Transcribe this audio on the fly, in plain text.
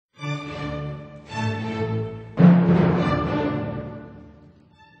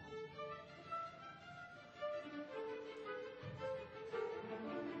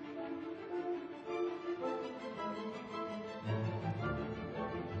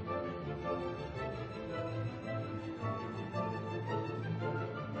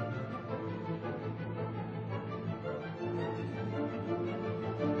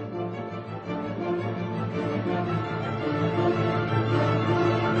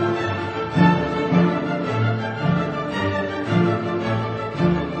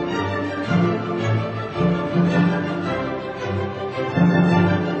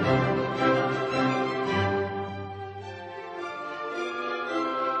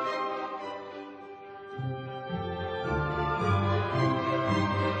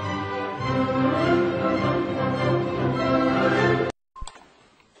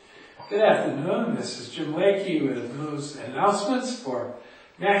Good afternoon, this is Jim Lakey with news announcements for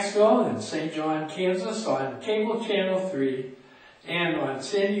Maxville and St. John, Kansas on Cable Channel 3 and on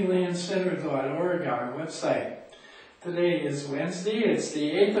sandylandcenter.org, our website. Today is Wednesday, it's the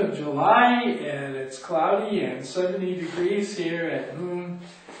 8th of July, and it's cloudy and 70 degrees here at noon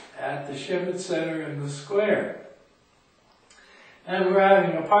at the Shepherd Center in the square. And we're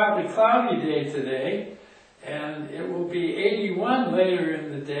having a partly cloudy day today, and it will be 81 later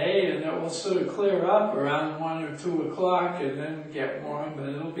in the day, and it will sort of clear up around 1 or 2 o'clock and then get warm, but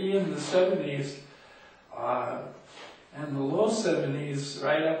it'll be in the 70s and the low 70s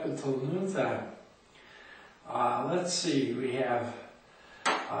right up until noontime. Let's see, we have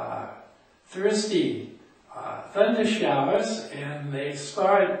Thursday thunder showers, and they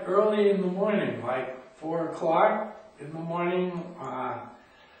start early in the morning, like 4 o'clock in the morning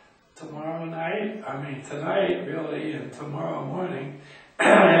tonight really, and tomorrow morning.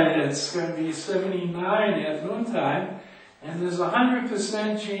 And it's going to be 79 at noontime, and there's a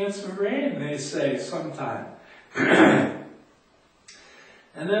 100% chance of rain, they say, sometime. And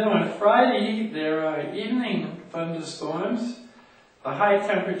then on Friday, there are evening thunderstorms. The high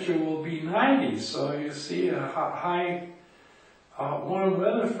temperature will be 90, so you see a high warm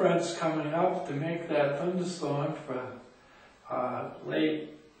weather fronts coming up to make that thunderstorm for late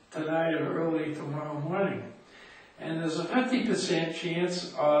tonight or early tomorrow morning. And there's a 50%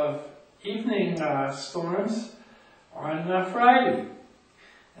 chance of evening storms on Friday.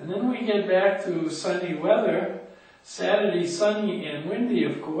 And then we get back to sunny weather. Saturday sunny and windy,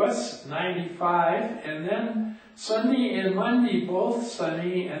 of course, 95, and then Sunday and Monday both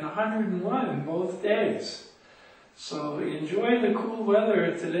sunny and 101 both days. So enjoy the cool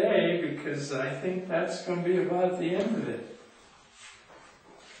weather today, because I think that's going to be about the end of it.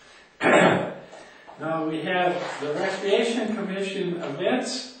 Now we have the Recreation Commission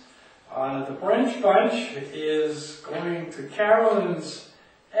events. The Brunch Bunch is going to Carolyn's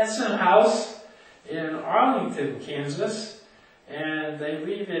Essen House in Arlington, Kansas, and they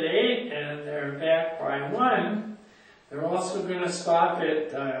leave at 8 and they're back by 1. They're also going to stop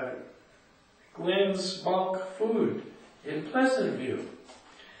at Glenn's Bulk Food in Pleasant View.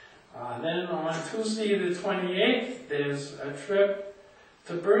 Then on Tuesday the 28th, there's a trip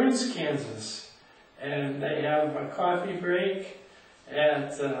to Burns, Kansas, and they have a coffee break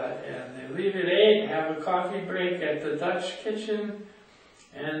and they leave at 8, have a coffee break at the Dutch Kitchen,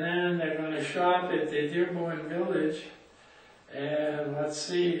 and then they're going to shop at the Dearborn Village, and let's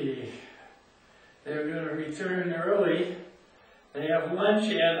see, they're going to return early. They have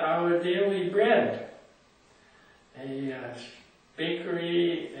lunch at Our Daily Bread, a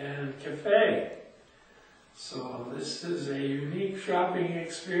bakery and cafe. So this is a unique shopping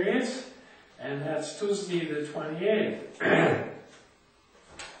experience, and that's Tuesday the 28th.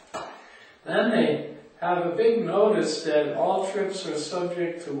 Then they have a big notice that all trips are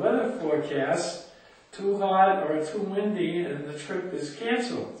subject to weather forecasts, too hot or too windy, and the trip is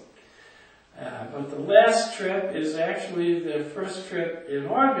canceled. But the last trip is actually the first trip in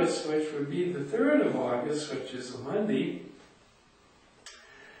August, which would be the 3rd of August, which is a Monday.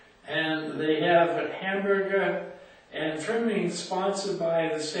 And they have a hamburger and trimming sponsored by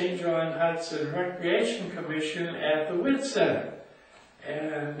the St. John Hudson Recreation Commission at the Witt Center.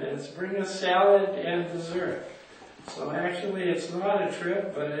 And it's bring a salad and dessert. So actually it's not a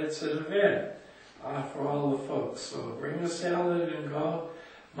trip, but it's an event for all the folks. So bring a salad and go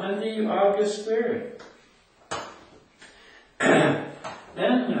Monday, August 3rd.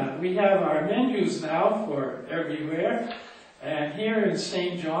 Then we have our menus now for everywhere. And here in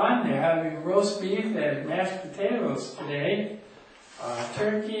St. John, they're having roast beef and mashed potatoes today,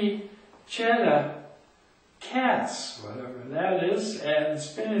 turkey, cheddar, cats, whatever that is, and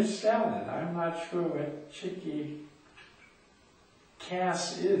spinach salad. I'm not sure what chicky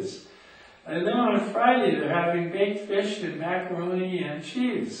cass is. And then on Friday, they're having baked fish and macaroni and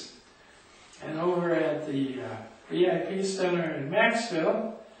cheese. And over at the VIP Center in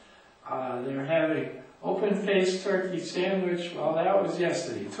Maxville, they're having open-faced turkey sandwich, well, that was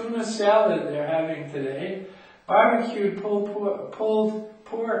yesterday. Tuna salad they're having today. Barbecued pulled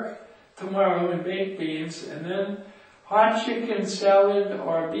pork tomorrow and baked beans. And then hot chicken salad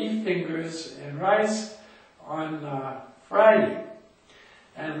or beef fingers and rice on Friday.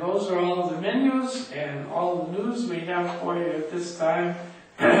 And those are all the menus and all the news we have for you at this time.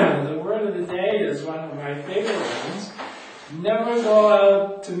 The word of the day is one of my favorite ones. Never go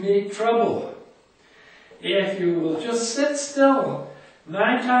out to meet trouble. If you will just sit still,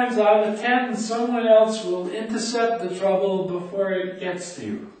 9 times out of 10, someone else will intercept the trouble before it gets to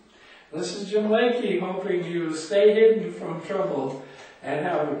you. This is Jim Lakey, hoping you stay hidden from trouble and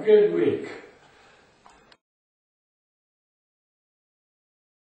have a good week.